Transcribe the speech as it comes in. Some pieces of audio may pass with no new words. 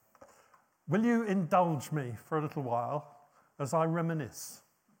Will you indulge me for a little while as I reminisce?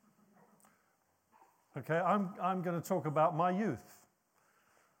 Okay, I'm going to talk about my youth.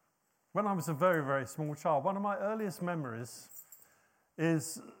 When I was a very, very small child, one of my earliest memories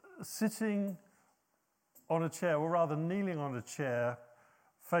is sitting on a chair, or rather kneeling on a chair,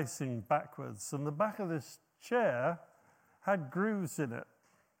 facing backwards. And the back of this chair had grooves in it.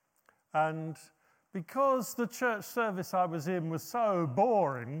 And because the church service I was in was so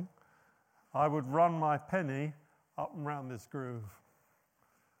boring, I would run my penny up and round this groove.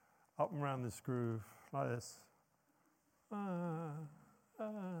 Up and round this groove, like this.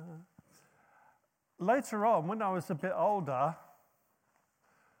 Later on, when I was a bit older,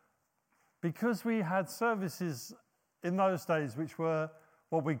 because we had services in those days which were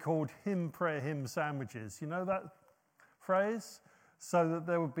what we called hymn, prayer, hymn sandwiches. You know that phrase? So that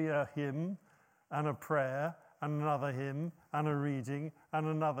there would be a hymn and a prayer and another hymn and a reading and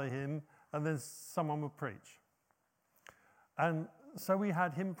another hymn, and then someone would preach. And so we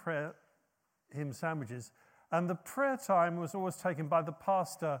had hymn, prayer, hymn sandwiches. And the prayer time was always taken by the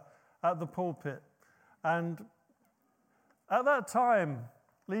pastor at the pulpit. And at that time,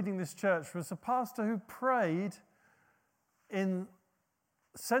 leading this church was a pastor who prayed in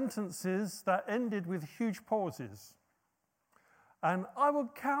sentences that ended with huge pauses. And I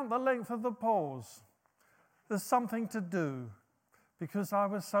would count the length of the pause. There's something to do, because I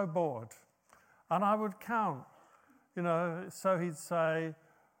was so bored. And I would count, so he'd say,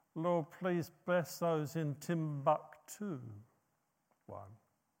 Lord, please bless those in Timbuktu. 1,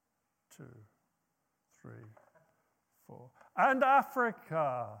 2, 3, 4. And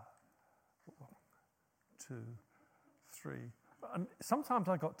Africa. 1, 2, 3. And sometimes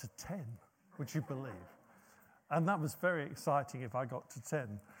I got to 10, would you believe? And that was very exciting if I got to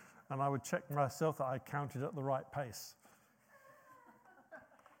 10. And I would check myself that I counted at the right pace.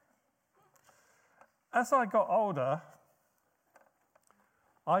 As I got older,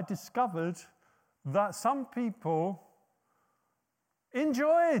 I discovered that some people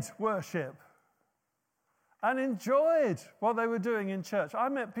enjoyed worship and enjoyed what they were doing in church. I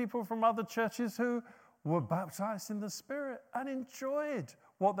met people from other churches who were baptized in the Spirit and enjoyed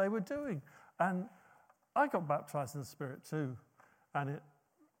what they were doing. And I got baptized in the Spirit too, and it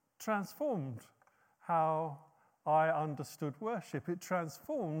transformed how I understood worship. It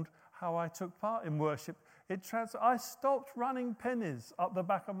transformed how I took part in worship. I stopped running pennies up the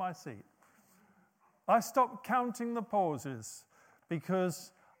back of my seat. I stopped counting the pauses,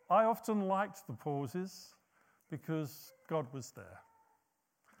 because I often liked the pauses because God was there.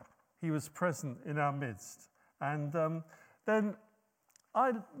 He was present in our midst. And then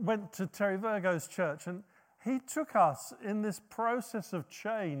I went to Terry Virgo's church, and he took us in this process of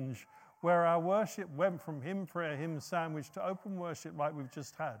change where our worship went from hymn, prayer, hymn sandwich to open worship like we've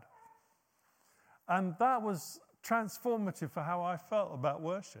just had. And that was transformative for how I felt about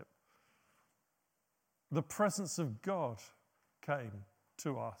worship. The presence of God came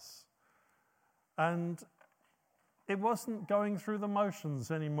to us. And it wasn't going through the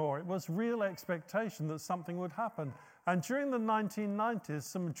motions anymore. It was real expectation that something would happen. And during the 1990s,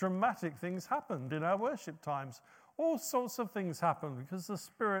 some dramatic things happened in our worship times. All sorts of things happened because the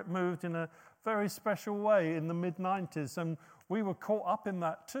Spirit moved in a very special way in the mid-90s. And we were caught up in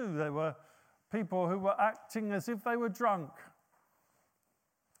that too. There were people who were acting as if they were drunk.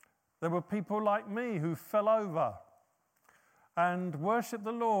 There were people like me who fell over and worshipped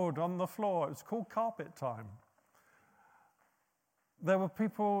the Lord on the floor. It was called carpet time. There were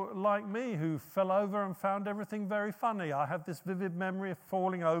people like me who fell over and found everything very funny. I have this vivid memory of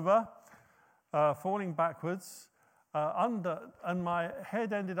falling over, falling backwards, and my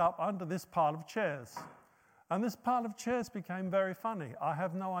head ended up under this pile of chairs. And this pile of chairs became very funny. I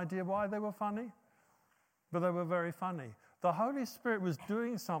have no idea why they were funny, but they were very funny. The Holy Spirit was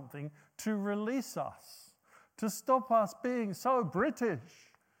doing something to release us, to stop us being so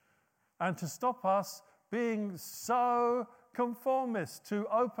British, and to stop us being so conformist, to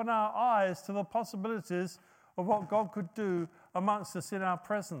open our eyes to the possibilities of what God could do amongst us in our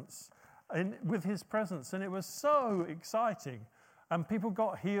presence, with his presence. And it was so exciting. And people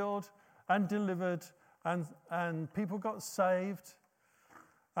got healed and delivered, and people got saved,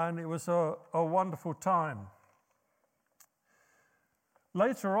 and it was a wonderful time.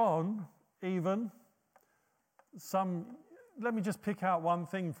 Later on, even, let me just pick out one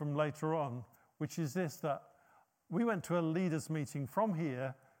thing from later on, which is this, that we went to a leaders' meeting from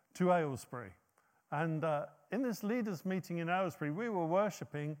here to Aylesbury. And in this leaders' meeting in Aylesbury, we were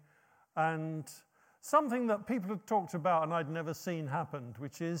worshipping, and something that people had talked about and I'd never seen happened,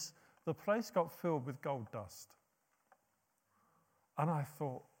 which is the place got filled with gold dust. And I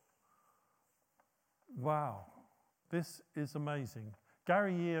thought, wow, this is amazing.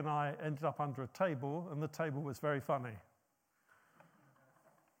 Gary Yee and I ended up under a table, and the table was very funny.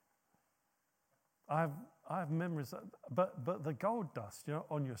 I have memories, but the gold dust,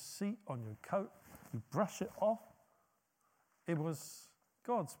 on your seat, on your coat, you brush it off. It was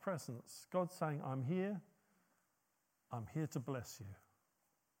God's presence, God saying, I'm here to bless you.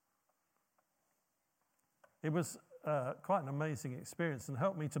 It was quite an amazing experience and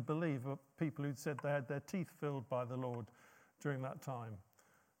helped me to believe of people who'd said they had their teeth filled by the Lord during that time.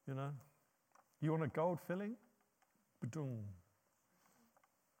 You want a gold filling? Ba-doom.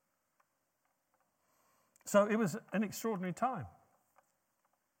 So it was an extraordinary time.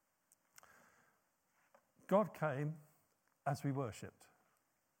 God came as we worshipped.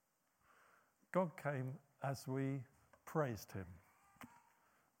 God came as we praised him.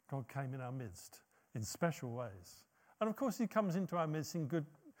 God came in our midst in special ways. And of course he comes into our midst in good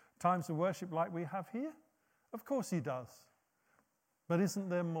times of worship like we have here. Of course he does. But isn't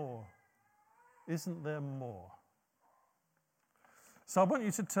there more? Isn't there more? So I want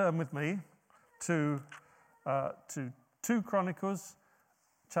you to turn with me to 2 Chronicles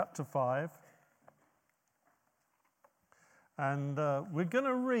chapter 5. And we're going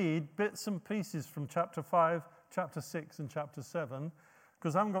to read bits and pieces from chapter 5, chapter 6, and chapter 7,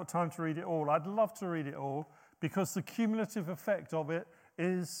 because I haven't got time to read it all. I'd love to read it all, because the cumulative effect of it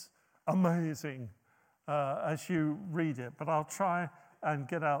is amazing as you read it. But I'll try and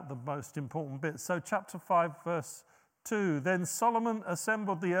get out the most important bits. So chapter 5, verse 2, Then Solomon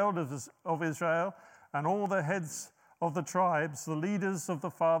assembled the elders of Israel and all the heads of the tribes, the leaders of the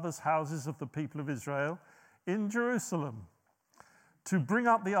fathers' houses of the people of Israel, in Jerusalem, to bring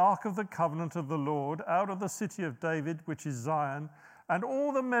up the ark of the covenant of the Lord out of the city of David, which is Zion. And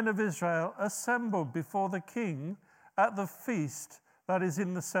all the men of Israel assembled before the king at the feast that is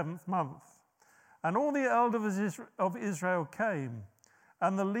in the 7th month. And all the elders of Israel came,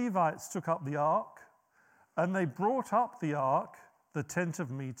 and the Levites took up the ark, and they brought up the ark, the tent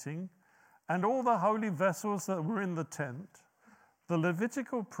of meeting, and all the holy vessels that were in the tent. The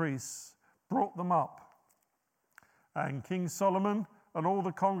Levitical priests brought them up. And King Solomon and all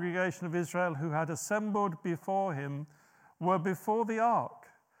the congregation of Israel who had assembled before him were before the ark,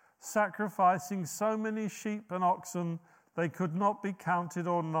 sacrificing so many sheep and oxen they could not be counted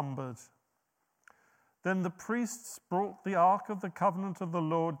or numbered. Then the priests brought the ark of the covenant of the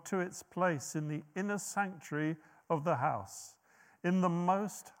Lord to its place in the inner sanctuary of the house, in the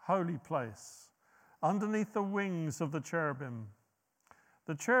most holy place, underneath the wings of the cherubim.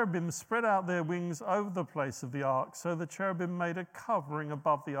 The cherubim spread out their wings over the place of the ark, so the cherubim made a covering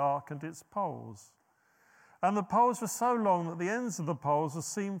above the ark and its poles. And the poles were so long that the ends of the poles were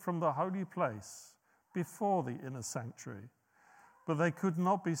seen from the holy place before the inner sanctuary, but they could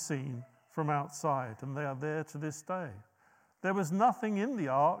not be seen from outside, and they are there to this day. There was nothing in the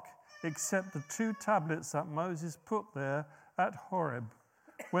ark except the 2 tablets that Moses put there at Horeb,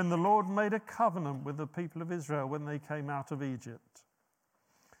 when the Lord made a covenant with the people of Israel when they came out of Egypt.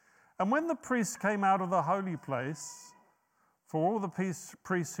 And when the priests came out of the holy place, for all the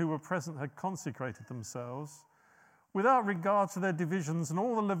priests who were present had consecrated themselves, without regard to their divisions, and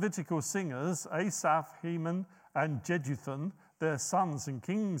all the Levitical singers, Asaph, Heman, and Jeduthun, their sons and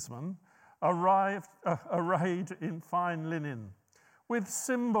kinsmen, arrayed in fine linen, with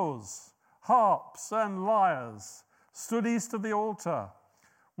cymbals, harps, and lyres, stood east of the altar,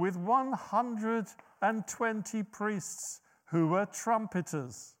 with 120 priests who were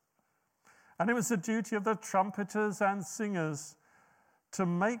trumpeters. And it was the duty of the trumpeters and singers to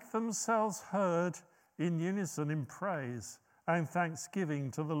make themselves heard in unison in praise and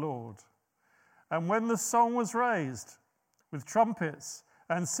thanksgiving to the Lord. And when the song was raised with trumpets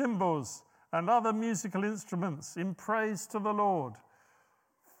and cymbals and other musical instruments in praise to the Lord,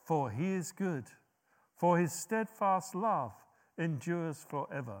 for he is good, for his steadfast love endures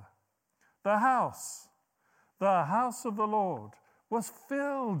forever. The house of the Lord was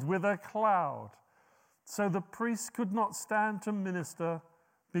filled with a cloud, so the priests could not stand to minister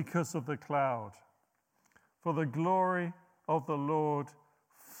because of the cloud. For the glory of the Lord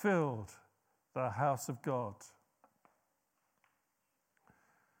filled the house of God.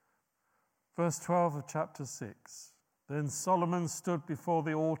 Verse 12 of chapter 6. Then Solomon stood before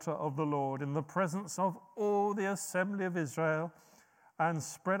the altar of the Lord in the presence of all the assembly of Israel and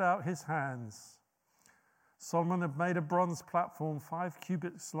spread out his hands. Solomon had made a bronze platform 5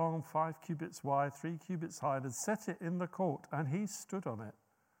 cubits long, 5 cubits wide, 3 cubits high, and had set it in the court, and he stood on it.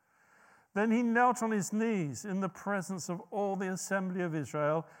 Then he knelt on his knees in the presence of all the assembly of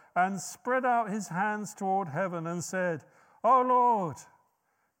Israel and spread out his hands toward heaven and said, O Lord,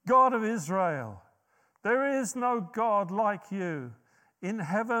 God of Israel, There is no God like you in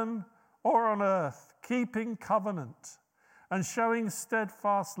heaven or on earth, keeping covenant and showing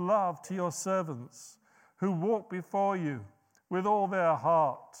steadfast love to your servants who walk before you with all their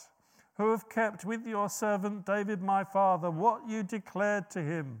heart, who have kept with your servant David my father what you declared to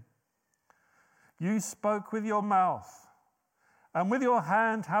him. You spoke with your mouth, and with your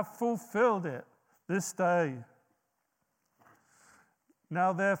hand have fulfilled it this day.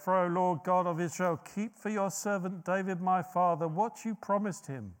 Now therefore, O Lord God of Israel, keep for your servant David my father what you promised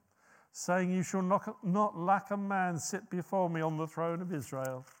him, saying, you shall not lack a man sit before me on the throne of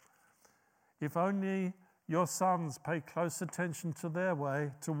Israel. If only your sons pay close attention to their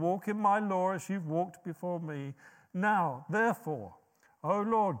way, to walk in my law as you've walked before me. Now, therefore, O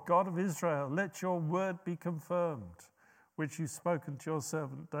Lord God of Israel, let your word be confirmed, which you've spoken to your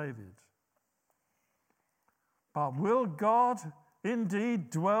servant David. But will God indeed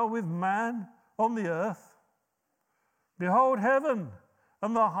dwell with man on the earth? Behold, heaven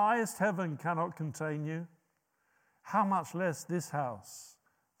and the highest heaven cannot contain you. How much less this house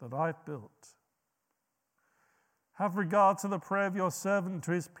that I've built? Have regard to the prayer of your servant,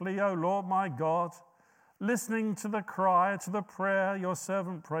 to his plea, O Lord my God, listening to the cry, to the prayer your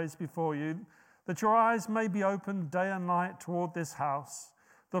servant prays before you, that your eyes may be opened day and night toward this house,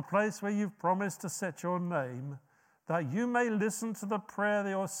 the place where you've promised to set your name, that you may listen to the prayer that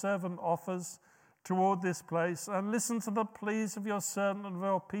your servant offers toward this place, and listen to the pleas of your servant and of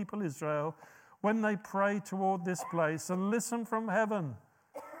your people Israel when they pray toward this place, and listen from heaven,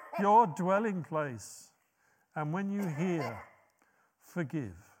 your dwelling place, and when you hear,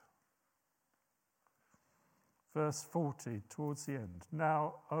 forgive. Verse 40, towards the end.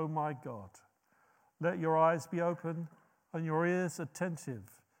 Now, O my God, let your eyes be open and your ears attentive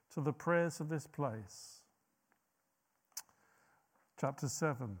to the prayers of this place. Chapter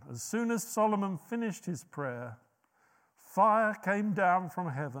 7. As soon as Solomon finished his prayer, fire came down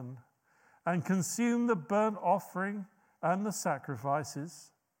from heaven and consumed the burnt offering and the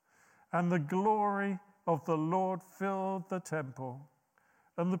sacrifices, and the glory of the Lord filled the temple.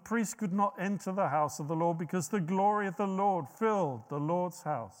 And the priest could not enter the house of the Lord because the glory of the Lord filled the Lord's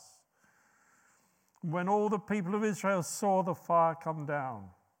house. When all the people of Israel saw the fire come down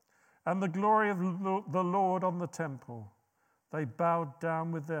and the glory of the Lord on the temple, they bowed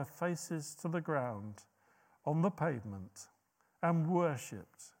down with their faces to the ground on the pavement and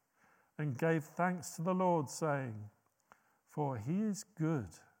worshipped and gave thanks to the Lord, saying, for he is good,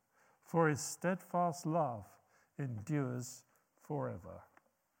 for his steadfast love endures forever.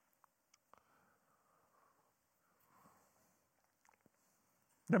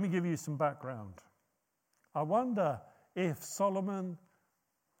 Let me give you some background. I wonder if Solomon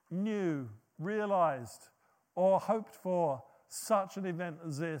knew, realized, or hoped for such an event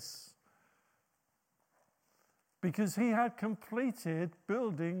as this, because he had completed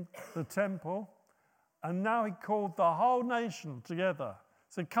building the temple, and now he called the whole nation together.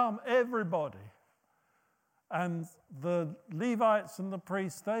 So come, everybody. And the Levites and the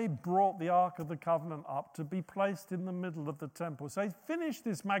priests, they brought the Ark of the Covenant up to be placed in the middle of the temple. So he finished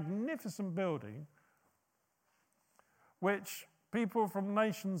this magnificent building, which people from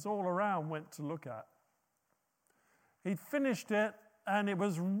nations all around went to look at. He'd finished it, and it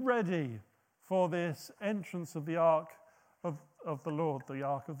was ready for this entrance of the Ark of the Lord, the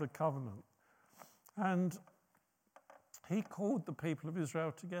Ark of the Covenant. And he called the people of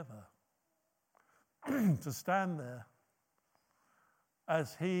Israel together to stand there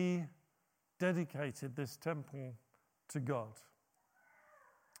as he dedicated this temple to God.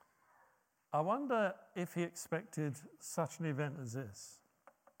 I wonder if he expected such an event as this.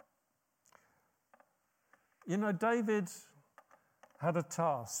 You know, David had a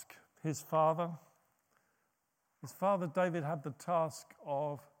task. His father David had the task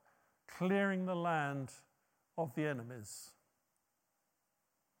of clearing the land of the enemies.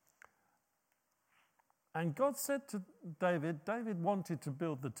 And God said to David wanted to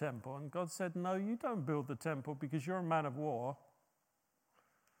build the temple, and God said, no, you don't build the temple because you're a man of war.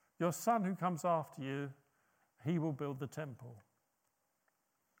 Your son who comes after you, he will build the temple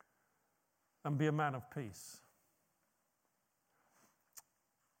and be a man of peace.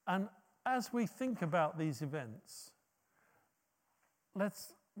 And as we think about these events,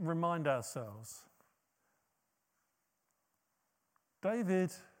 let's remind ourselves,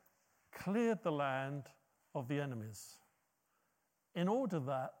 David cleared the land of the enemies in order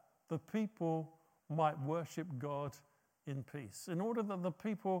that the people might worship God in peace, in order that the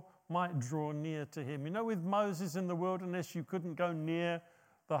people might draw near to him. You know, with Moses in the wilderness, you couldn't go near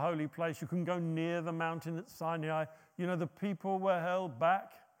the holy place. You couldn't go near the mountain at Sinai. You know, the people were held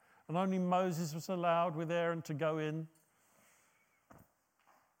back. and only Moses was allowed with Aaron to go in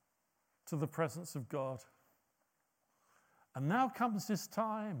to the presence of God. And now comes this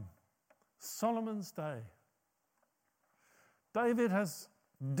time, Solomon's day. David has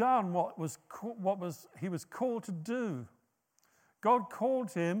done what he was called to do. God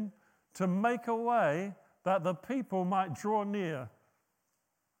called him to make a way that the people might draw near.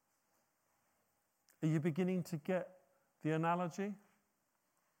 Are you beginning to get the analogy?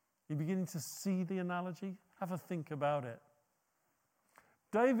 Are you beginning to see the analogy? Have a think about it.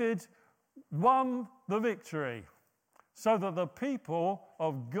 David won the victory so that the people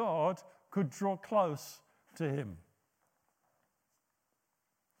of God could draw close to him.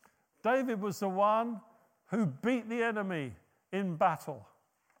 David was the one who beat the enemy in battle.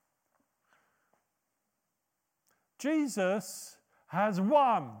 Jesus has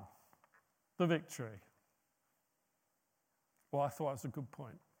won the victory. Well, I thought it was a good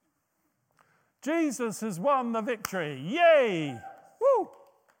point. Jesus has won the victory. Yay! Woo!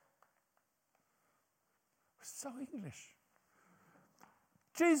 So English.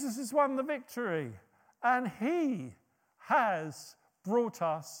 Jesus has won the victory, and he has brought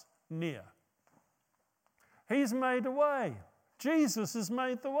us near. He's made a way. Jesus has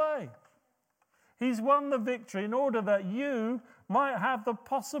made the way. He's won the victory in order that you might have the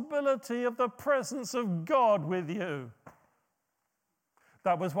possibility of the presence of God with you.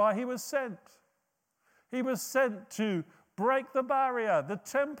 That was why he was sent. He was sent to break the barrier. The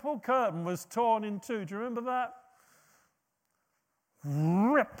temple curtain was torn in two. Do you remember that?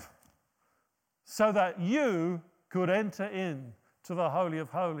 Rip! So that you could enter in to the Holy of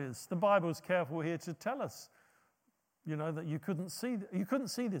Holies. The Bible's careful here to tell us, that you couldn't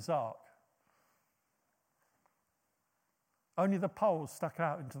see this ark. Only the poles stuck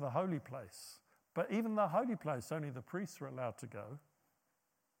out into the holy place. But even the holy place, only the priests were allowed to go.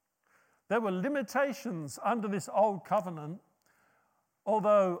 There were limitations under this old covenant,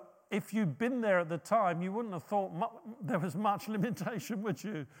 although if you'd been there at the time, you wouldn't have thought there was much limitation, would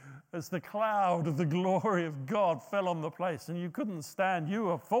you? As the cloud of the glory of God fell on the place and you couldn't stand, you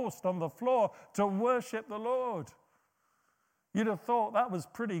were forced on the floor to worship the Lord. You'd have thought that was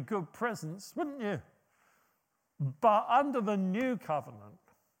pretty good presence, wouldn't you? But under the new covenant,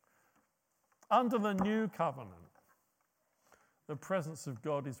 the presence of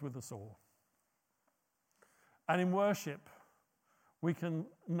God is with us all. And in worship, we can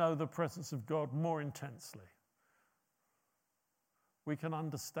know the presence of God more intensely. We can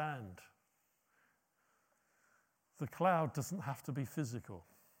understand. The cloud doesn't have to be physical.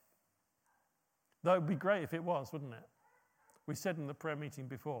 Though it would be great if it was, wouldn't it? We said in the prayer meeting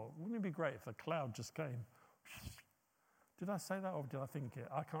before, wouldn't it be great if a cloud just came? Did I say that or did I think it?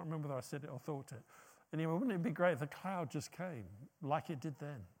 I can't remember whether I said it or thought it. Anyway, wouldn't it be great if a cloud just came like it did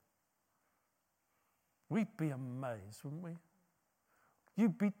then? We'd be amazed, wouldn't we?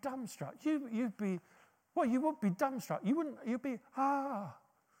 You'd be dumbstruck. You would be dumbstruck. You'd be,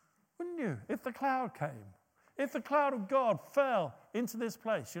 wouldn't you? If the cloud came. If the cloud of God fell into this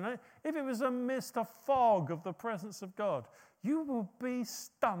place, if it was a mist, a fog of the presence of God, you will be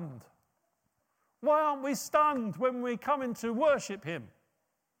stunned. Why aren't we stunned when we come in to worship him?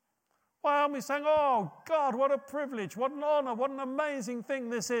 Why aren't we saying, oh, God, what a privilege, what an honor, what an amazing thing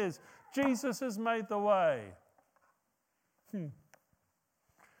this is. Jesus has made the way.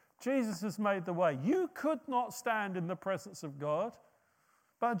 Jesus has made the way. You could not stand in the presence of God,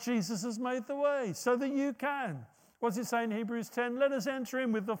 but Jesus has made the way so that you can. What's it say in Hebrews 10? Let us enter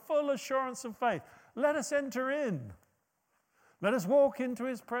in with the full assurance of faith. Let us enter in. Let us walk into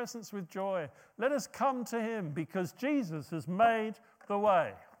his presence with joy. Let us come to him because Jesus has made the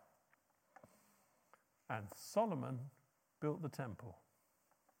way. And Solomon built the temple.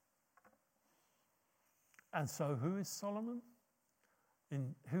 And so who is Solomon?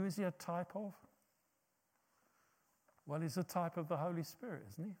 Who is he a type of? Well, he's a type of the Holy Spirit,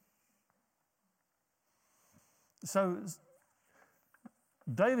 isn't he? So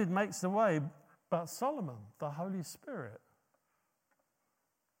David makes the way, but Solomon, the Holy Spirit,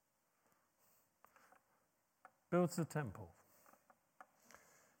 builds the temple.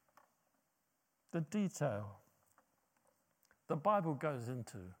 The detail the Bible goes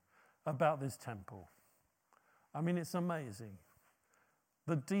into about this temple. I mean, it's amazing.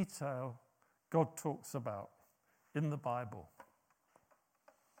 The detail God talks about in the Bible.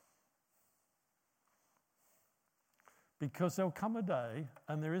 Because there'll come a day,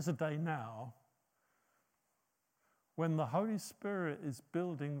 and there is a day now, when the Holy Spirit is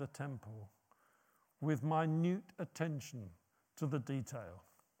building the temple with minute attention to the detail.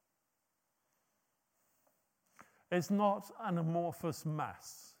 It's not an amorphous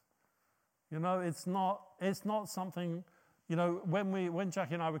mass You know, it's not something, you know, when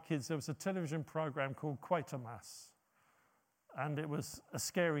Jackie and I were kids, there was a television program called Quatermass. And it was a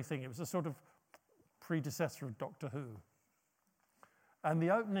scary thing. It was a sort of predecessor of Doctor Who. And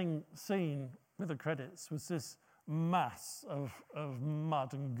the opening scene with the credits was this mass of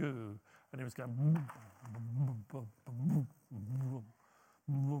mud and goo. And it was going...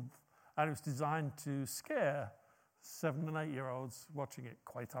 And it was designed to scare 7 and 8-year-olds watching it.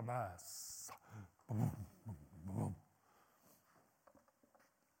 Quatermass.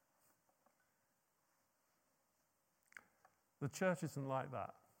 The church isn't like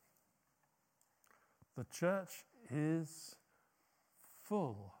that. The church is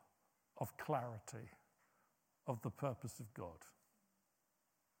full of clarity of the purpose of God.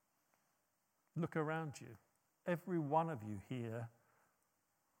 Look around you. Every one of you here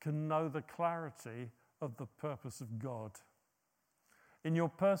can know the clarity of the purpose of God. In your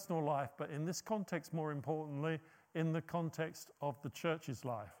personal life, but in this context, more importantly, in the context of the church's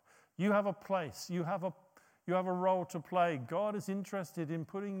life. You have a place, you have a role to play. God is interested in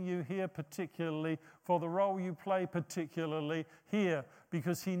putting you here particularly for the role you play particularly here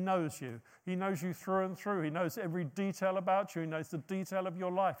because he knows you. He knows you through and through. He knows every detail about you. He knows the detail of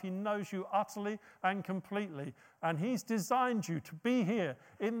your life. He knows you utterly and completely. And he's designed you to be here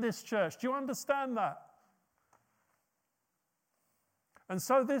in this church. Do you understand that? And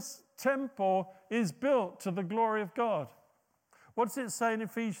so this temple is built to the glory of God. What does it say in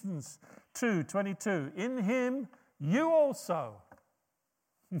Ephesians 2:22? In him, you also.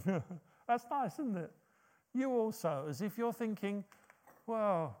 That's nice, isn't it? You also, as if you're thinking,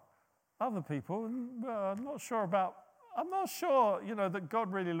 well, other people, well, I'm not sure, that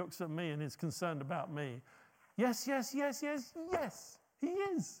God really looks at me and is concerned about me. Yes, he is.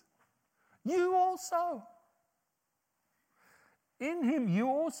 You also. In him, you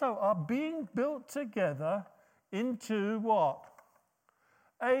also are being built together into what?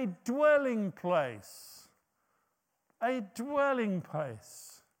 A dwelling place. A dwelling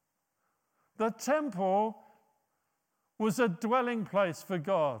place. The temple was a dwelling place for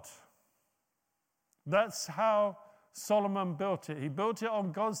God. That's how Solomon built it. He built it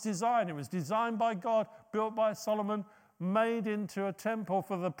on God's design. It was designed by God, built by Solomon, made into a temple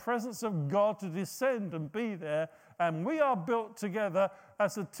for the presence of God to descend and be there. And we are built together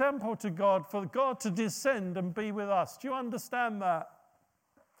as a temple to God for God to descend and be with us. Do you understand that?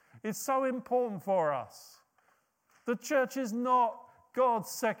 It's so important for us. The church is not God's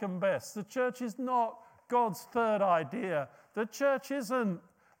second best. The church is not God's third idea. The church isn't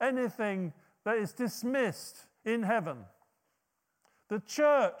anything that is dismissed in heaven. The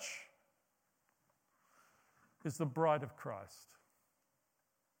church is the bride of Christ.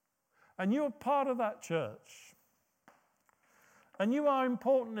 And you are part of that church. And you are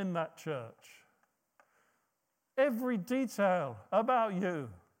important in that church. Every detail about you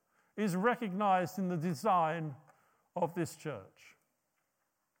is recognized in the design of this church.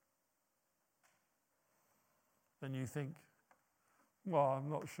 Then you think, well, I'm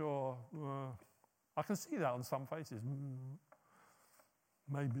not sure. I can see that on some faces.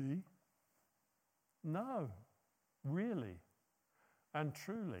 Maybe. No, really and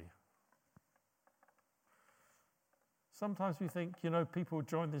truly. Sometimes we think, people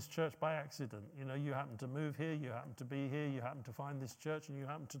join this church by accident. You happen to move here, you happen to be here, you happen to find this church, and you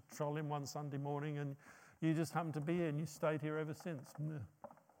happen to troll in one Sunday morning, and you just happen to be here, and you stayed here ever since. No.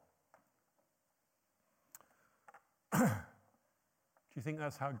 Do you think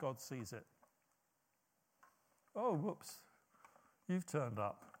that's how God sees it? Oh, whoops. You've turned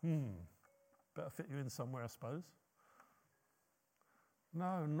up. Better fit you in somewhere, I suppose.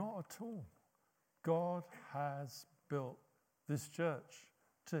 No, not at all. God has built this church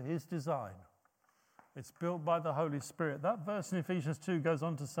to his design. It's built by the Holy Spirit. That verse in Ephesians 2 goes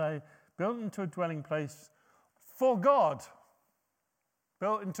on to say, built into a dwelling place for God.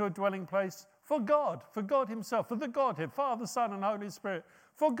 Built into a dwelling place for God himself, for the Godhead, Father, Son, and Holy Spirit,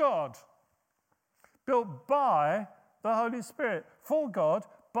 for God. Built by the Holy Spirit, for God,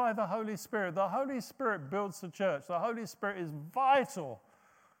 by the Holy Spirit. The Holy Spirit builds the church. The Holy Spirit is vital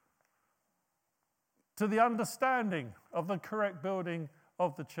to the understanding of the correct building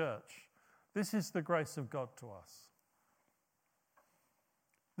of the church. This is the grace of God to us.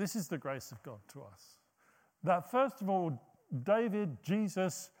 This is the grace of God to us. That first of all, David,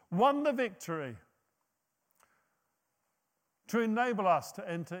 Jesus, won the victory to enable us to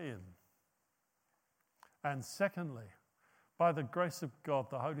enter in. And secondly, by the grace of God,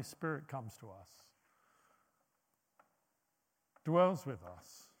 the Holy Spirit comes to us, dwells with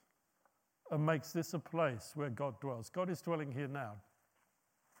us, and makes this a place where God dwells. God is dwelling here now.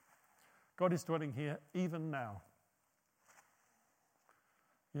 God is dwelling here even now.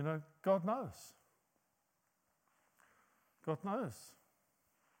 You know, God knows. God knows.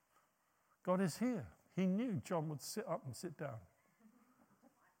 God is here. He knew John would sit up and sit down.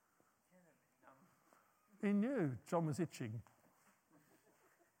 He knew John was itching.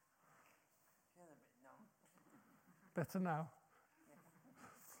 Better now.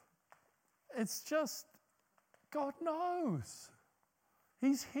 It's just, God knows.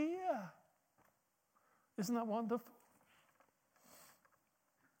 He's here. Isn't that wonderful?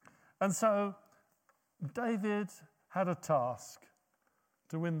 And so David had a task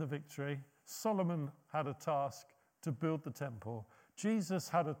to win the victory. Solomon had a task to build the temple. Jesus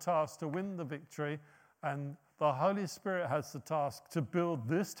had a task to win the victory. And the Holy Spirit has the task to build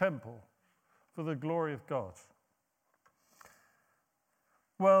this temple for the glory of God.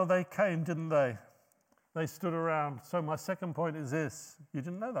 Well, they came, didn't they? They stood around. So my second point is this. You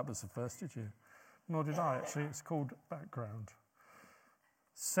didn't know that was the first, did you? Nor did I, actually. It's called background.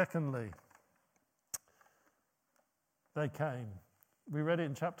 Secondly, they came. We read it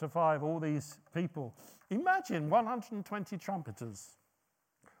in chapter 5, all these people. Imagine 120 trumpeters.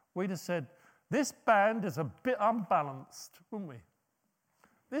 We'd have said, this band is a bit unbalanced, wouldn't we?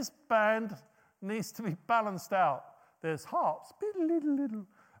 This band needs to be balanced out. There's harps, little,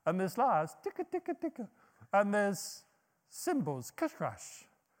 and there's lyres, ticka, ticka, ticka, and there's cymbals, crash,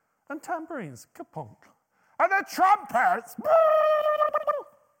 and tambourines, kaponk, and the trumpets.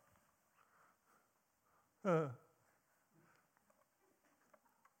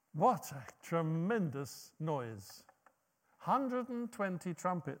 What a tremendous noise. 120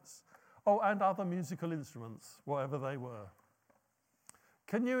 trumpets. Oh, and other musical instruments, whatever they were.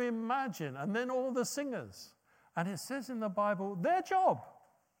 Can you imagine? And then all the singers. And it says in the Bible, their job.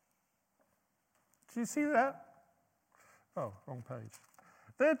 Do you see that? Oh, wrong page.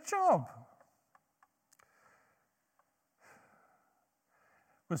 Their job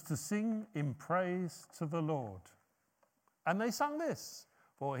was to sing in praise to the Lord. And they sung this,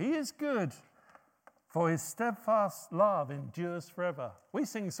 for he is good, for his steadfast love endures forever. We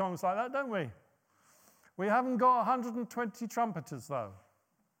sing songs like that, don't we? We haven't got 120 trumpeters, though.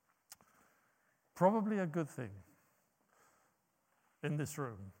 Probably a good thing in this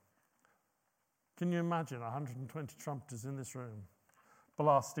room. Can you imagine 120 trumpeters in this room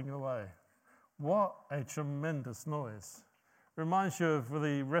blasting away? What a tremendous noise. Reminds you of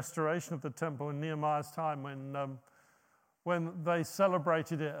the restoration of the temple in Nehemiah's time when they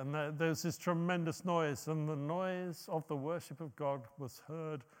celebrated it and there was this tremendous noise, and the noise of the worship of God was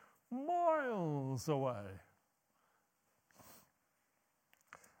heard miles away.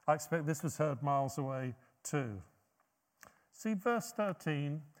 I expect this was heard miles away too. See, verse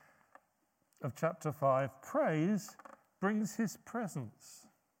 13 of chapter 5, praise brings his presence.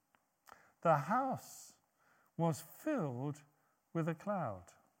 The house was filled with a cloud.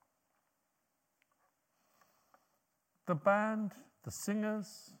 The band, the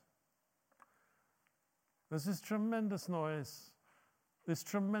singers, there's this tremendous noise, this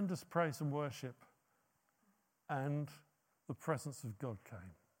tremendous praise and worship, and the presence of God came.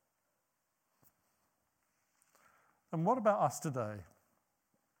 And what about us today?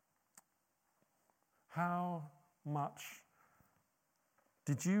 How much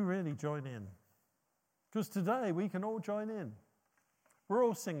did you really join in? Because today we can all join in. We're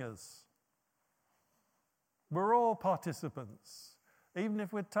all singers. We're all participants. Even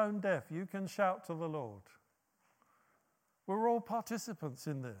if we're tone deaf, you can shout to the Lord. We're all participants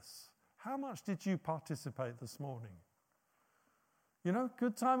in this. How much did you participate this morning? You know,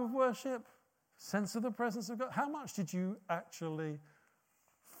 good time of worship, sense of the presence of God. How much did you actually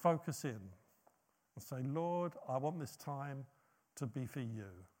focus in and say, Lord, I want this time to be for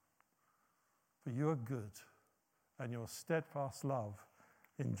you. For you are good, and your steadfast love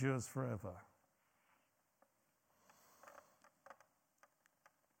endures forever.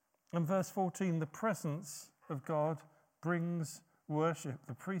 In verse 14, the presence of God brings worship.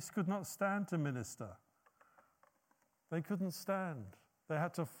 The priests could not stand to minister. They couldn't stand. They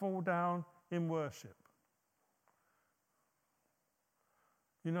had to fall down in worship.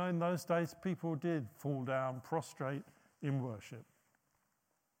 You know, in those days, people did fall down prostrate in worship.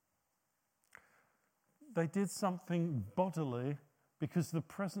 They did something bodily because the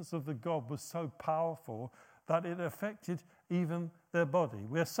presence of the God was so powerful that it affected even their body.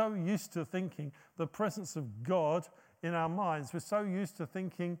 We're so used to thinking the presence of God in our minds. We're so used to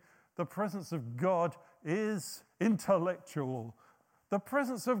thinking the presence of God is intellectual. The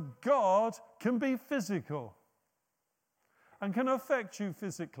presence of God can be physical and can affect you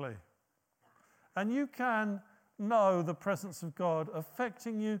physically. And you can know the presence of God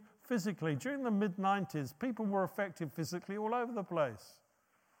affecting you physically. During the mid-90s, people were affected physically all over the place.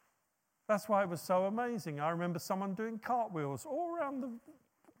 That's why it was so amazing. I remember someone doing cartwheels all around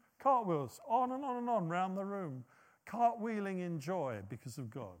cartwheels, on and on and on around the room, cartwheeling in joy because of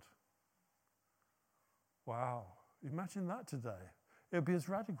God. Wow, imagine that today. It would be as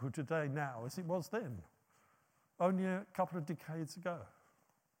radical today now as it was then, only a couple of decades ago.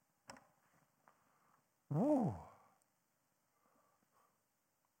 Whoa.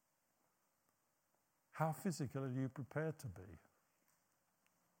 How physical are you prepared to be?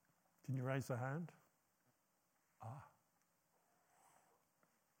 Can you raise a hand?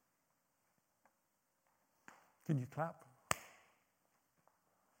 Can you clap?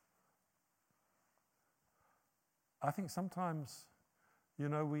 I think sometimes,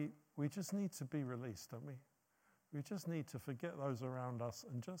 we just need to be released, don't we? We just need to forget those around us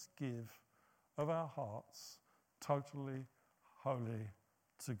and just give of our hearts totally wholly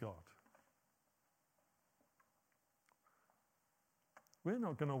to God. We're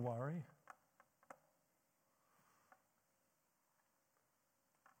not going to worry.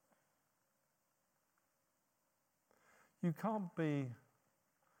 You can't be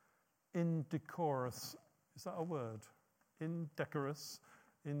indecorous. Is that a word? Indecorous.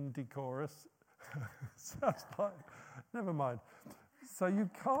 Sounds like, never mind. So you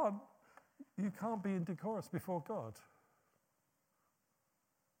can't be indecorous before God.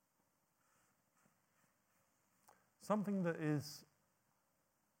 Something that is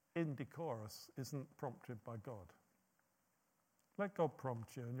indecorous isn't prompted by God. Let God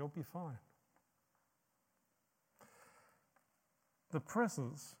prompt you and you'll be fine. The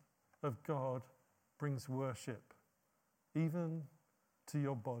presence of God brings worship, even to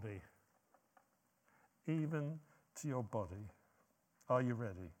your body. Even to your body. Are you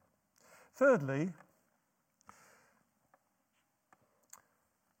ready? Thirdly,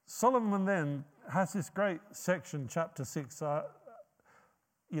 Solomon then has this great section, chapter 6.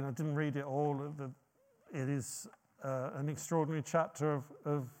 Didn't read it all. It is an extraordinary chapter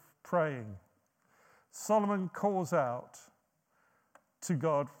of praying. Solomon calls out to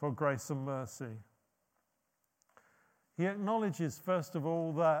God for grace and mercy. He acknowledges, first of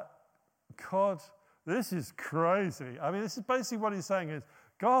all, that God, this is crazy. I mean, this is basically what he's saying is,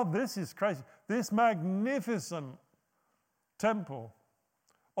 God, this is crazy. This magnificent temple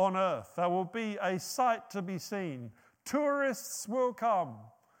on earth, there will be a sight to be seen. Tourists will come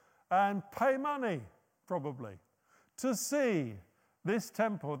and pay money, probably, to see this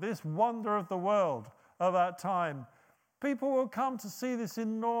temple, this wonder of the world of that time. People will come to see this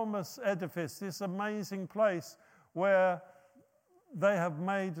enormous edifice, this amazing place where they have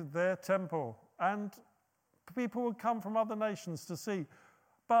made their temple. And people will come from other nations to see.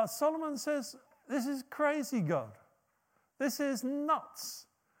 But Solomon says, this is crazy, God. This is nuts.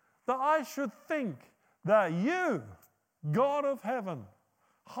 That I should think that you, God of heaven,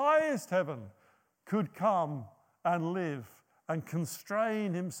 highest heaven, could come and live and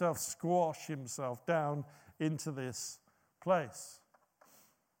constrain himself, squash himself down into this place.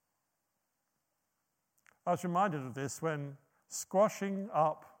 I was reminded of this when squashing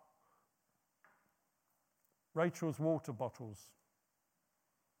up Rachel's water bottles.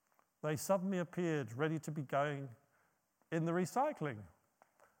 They suddenly appeared ready to be going in the recycling.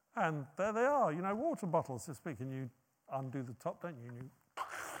 And there they are, water bottles this big. And you undo the top, don't you? And you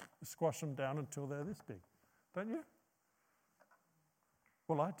squash them down until they're this big, don't you?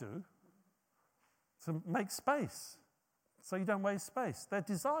 Well, I do. So make space so you don't waste space. They're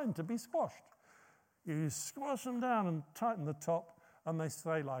designed to be squashed. You squash them down and tighten the top, and they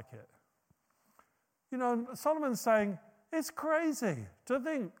stay like it. Solomon's saying, it's crazy to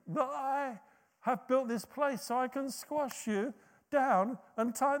think that I have built this place so I can squash you down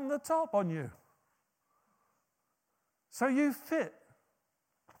and tighten the top on you. So you fit.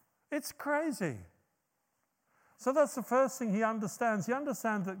 It's crazy. So that's the first thing he understands. He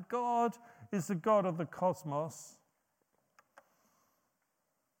understands that God is the God of the cosmos.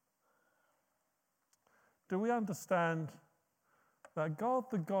 Do we understand that God,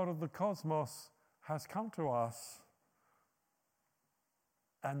 the God of the cosmos, has come to us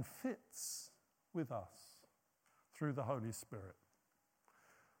and fits with us through the Holy Spirit?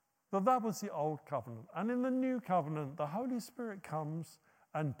 That was the old covenant. And in the new covenant, the Holy Spirit comes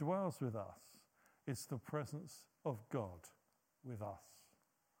and dwells with us. It's the presence of God with us.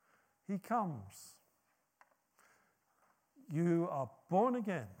 He comes. You are born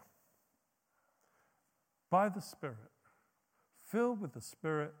again by the Spirit, filled with the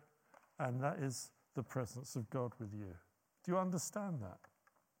Spirit, and that is the presence of God with you. Do you understand that?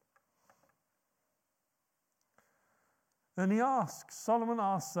 And Solomon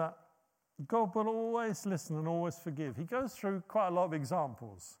asks that God will always listen and always forgive. He goes through quite a lot of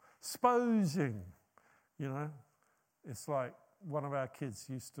examples. Sposing, it's like one of our kids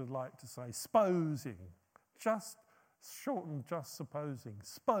used to like to say, sposing. Just shortened, just supposing,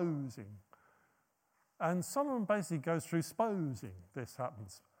 sposing. And Solomon basically goes through sposing. This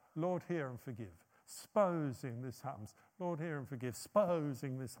happens. Lord, hear and forgive. Sposing, this happens. Lord, hear and forgive.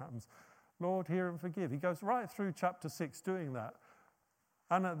 Sposing, this happens. Lord, hear and forgive. He goes right through chapter 6 doing that.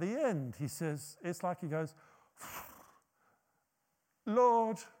 And at the end, he says, it's like he goes,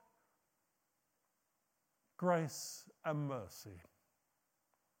 Lord, grace and mercy,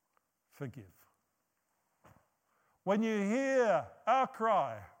 forgive. When you hear our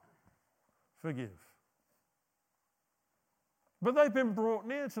cry, forgive. But they've been brought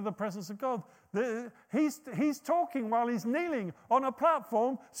near to the presence of God. He's talking while he's kneeling on a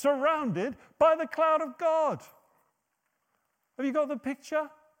platform surrounded by the cloud of God. Have you got the picture?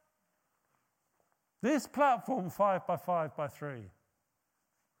 This platform 5 by 5 by 3.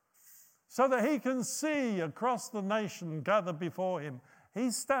 So that he can see across the nation gathered before him. He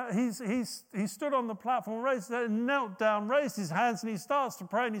stood on the platform, knelt down, raised his hands, and he starts to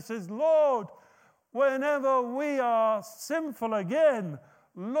pray, and he says, Lord, whenever we are sinful again,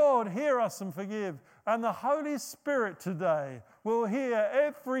 Lord, hear us and forgive. And the Holy Spirit today will hear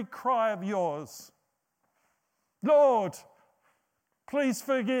every cry of yours. Lord, please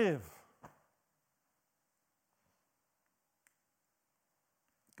forgive.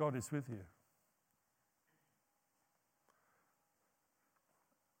 God is with you.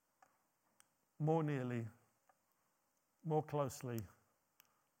 More nearly, more closely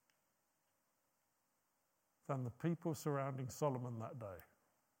than the people surrounding Solomon that day.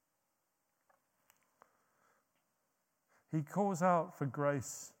 He calls out for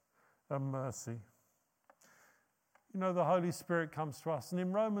grace and mercy. The Holy Spirit comes to us. And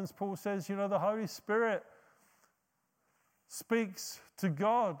in Romans, Paul says, the Holy Spirit speaks to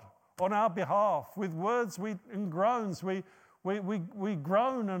God on our behalf with words and groans. We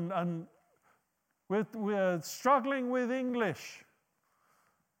groan and we're struggling with English,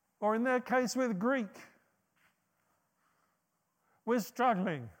 or in their case with Greek. We're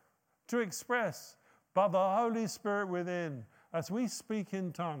struggling to express, but the Holy Spirit within, as we speak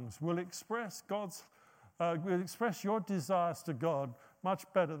in tongues, will express your desires to God much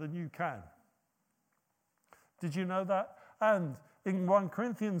better than you can. Did you know that? And in 1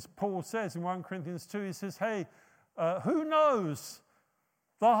 Corinthians, Paul says, in 1 Corinthians 2, he says, who knows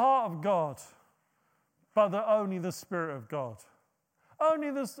the heart of God, but only the Spirit of God.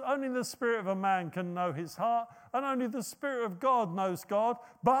 Only the spirit of a man can know his heart, and only the Spirit of God knows God.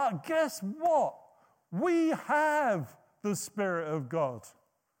 But guess what? We have the Spirit of God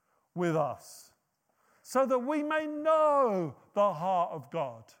with us, so that we may know the heart of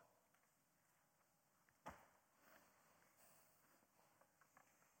God.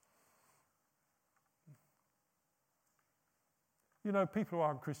 People who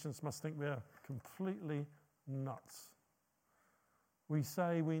aren't Christians must think we're completely nuts. We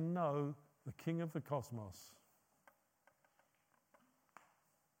say we know the King of the cosmos.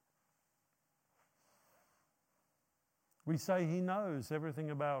 We say he knows everything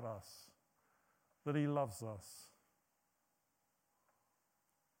about us, that he loves us,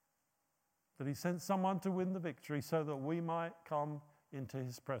 that he sent someone to win the victory so that we might come into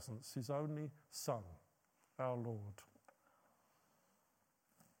his presence, his only Son, our Lord.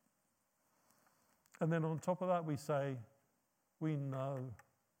 And then on top of that, we say, we know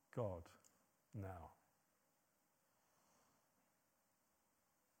God now.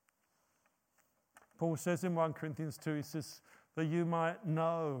 Paul says in 1 Corinthians 2, he says, that you might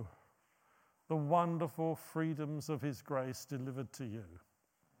know the wonderful freedoms of his grace delivered to you.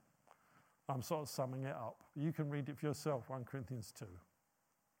 I'm sort of summing it up. You can read it for yourself, 1 Corinthians 2.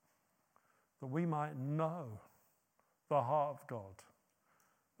 That we might know the heart of God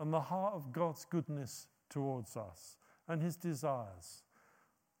and the heart of God's goodness towards us and his desires.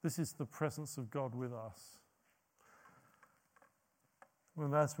 This is the presence of God with us.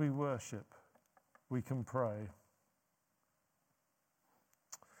 And as we worship, we can pray.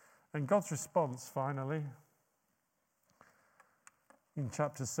 And God's response, finally, in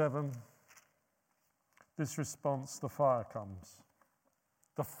chapter 7, this response, the fire comes.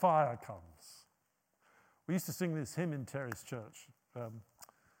 The fire comes. We used to sing this hymn in Terry's church.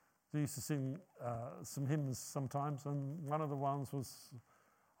 They used to sing some hymns sometimes, and one of the ones was,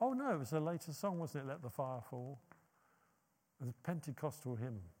 it was a later song, wasn't it? Let the fire fall. It was a Pentecostal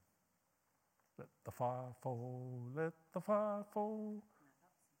hymn. Let the fire fall, let the fire fall.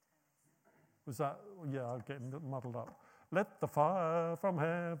 Was that? Yeah, I'm getting muddled up. Let the fire from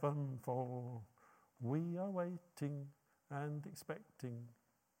heaven fall. We are waiting and expecting.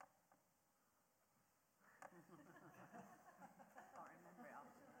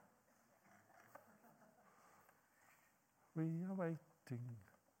 We are waiting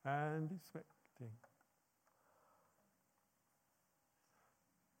and expecting.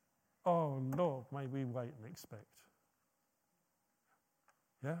 Oh, Lord, may we wait and expect.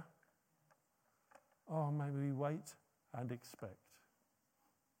 Yeah? Oh, may we wait and expect.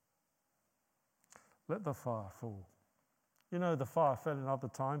 Let the fire fall. You know, the fire fell in other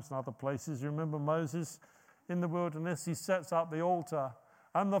times and other places. You remember Moses in the wilderness? He sets up the altar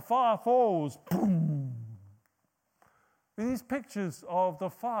and the fire falls. Boom! These pictures of the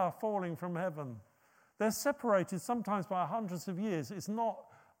fire falling from heaven, they're separated sometimes by hundreds of years. It's not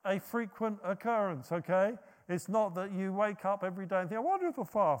a frequent occurrence, okay? It's not that you wake up every day and think, I wonder if a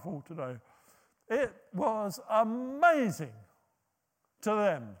fire fall today. It was amazing to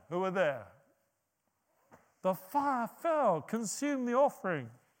them who were there. The fire fell, consumed the offering.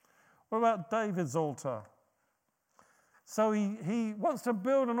 What about David's altar? So he wants to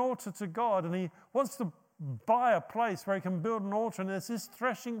build an altar to God, and he wants to buy a place where he can build an altar. And there's this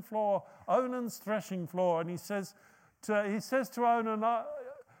threshing floor, Onan's threshing floor, and he says to Onan,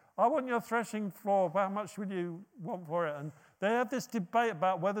 I want your threshing floor. How much would you want for it? And they have this debate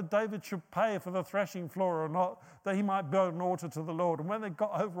about whether David should pay for the threshing floor or not, that he might build an altar to the Lord. And when they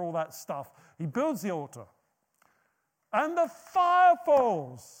got over all that stuff, he builds the altar. And the fire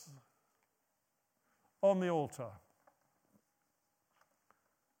falls on the altar.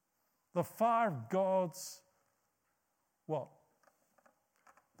 The fire of God's what?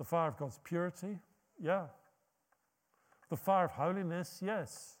 The fire of God's purity? Yeah. The fire of holiness?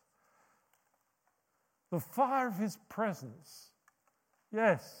 Yes. The fire of his presence?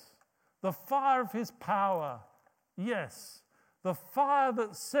 Yes. The fire of his power? Yes. The fire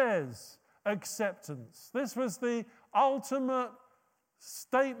that says acceptance. This was the ultimate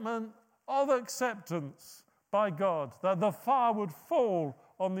statement of acceptance by God, that the fire would fall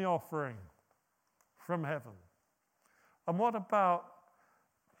on the offering from heaven. And what about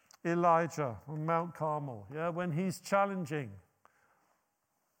Elijah on Mount Carmel? Yeah, when he's challenging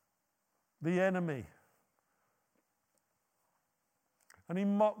the enemy. And he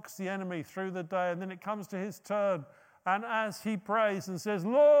mocks the enemy through the day, and then it comes to his turn. And as he prays and says,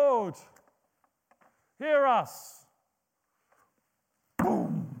 Lord, hear us.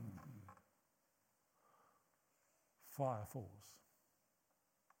 Boom! Fire falls.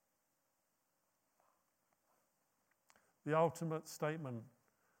 The ultimate statement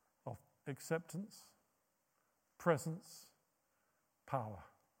of acceptance, presence, power.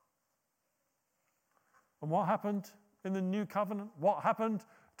 And what happened in the new covenant? What happened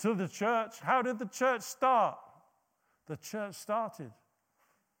to the church? How did the church start? The church started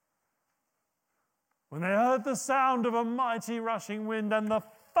when they heard the sound of a mighty rushing wind and the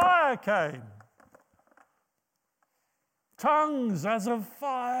fire came. Tongues as of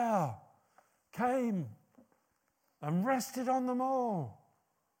fire came and rested on them all.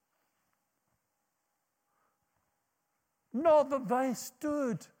 Not that they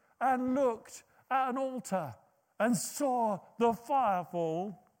stood and looked at an altar and saw the fire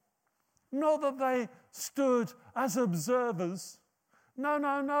fall. Not that they stood as observers. No,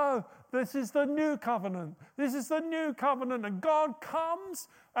 no, no. This is the new covenant. This is the new covenant. And God comes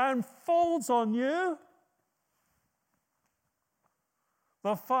and falls on you.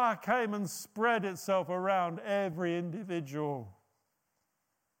 The fire came and spread itself around every individual.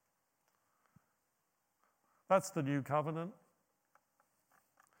 That's the new covenant.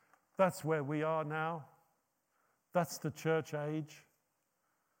 That's where we are now. That's the church age,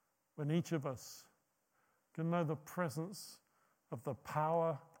 when each of us can know the presence of the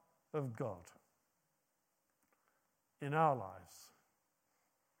power of God in our lives.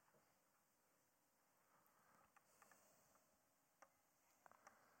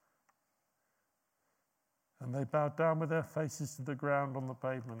 And they bowed down with their faces to the ground on the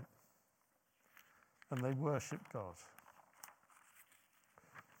pavement, and they worshipped God.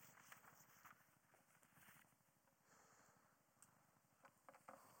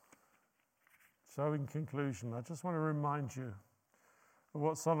 So in conclusion, I just want to remind you of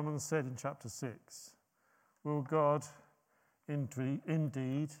what Solomon said in chapter 6. Will God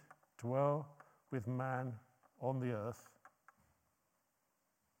indeed dwell with man on the earth?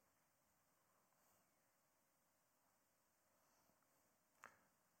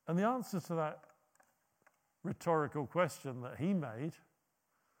 And the answer to that rhetorical question that he made,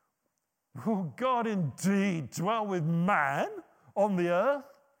 will God indeed dwell with man on the earth?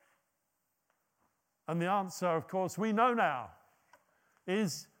 And the answer, of course, we know now,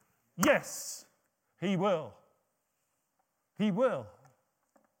 is yes, he will. He will.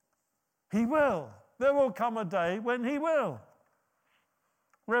 He will. There will come a day when he will.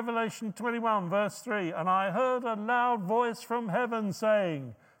 Revelation 21, verse 3, and I heard a loud voice from heaven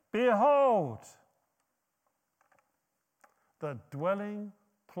saying, behold, the dwelling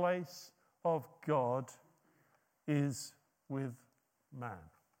place of God is with man.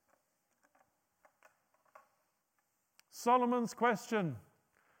 Solomon's question,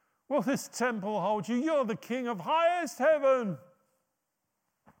 will this temple hold you? You're the king of highest heaven.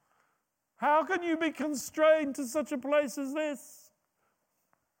 How can you be constrained to such a place as this?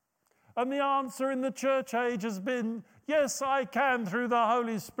 And the answer in the church age has been, yes, I can through the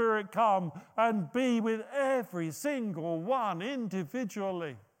Holy Spirit come and be with every single one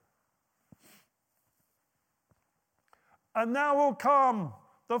individually. And now will come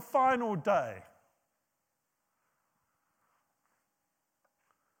the final day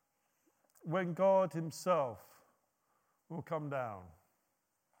when God himself will come down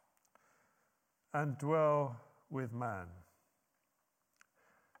and dwell with man.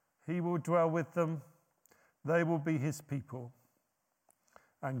 He will dwell with them, they will be his people,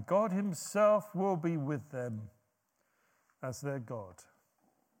 and God himself will be with them as their God.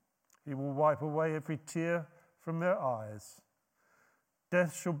 He will wipe away every tear from their eyes.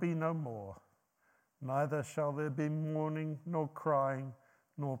 Death shall be no more, neither shall there be mourning, nor crying,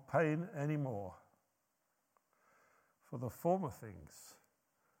 nor pain any more. For the former things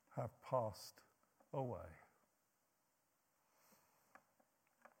have passed away.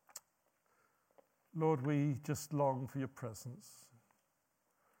 Lord, we just long for your presence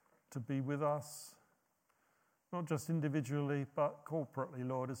to be with us, not just individually, but corporately,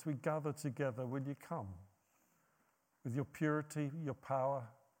 Lord, as we gather together. Will you come with your purity, your power,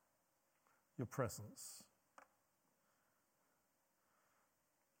 your presence?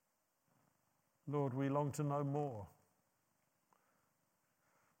 Lord, we long to know more.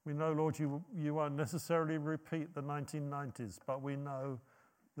 We know, Lord, you won't necessarily repeat the 1990s, but we know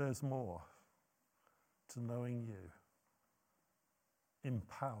there's more to knowing you in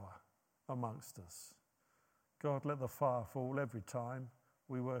power amongst us. God, let the fire fall every time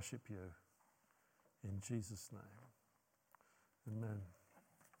we worship you. In Jesus' name, amen.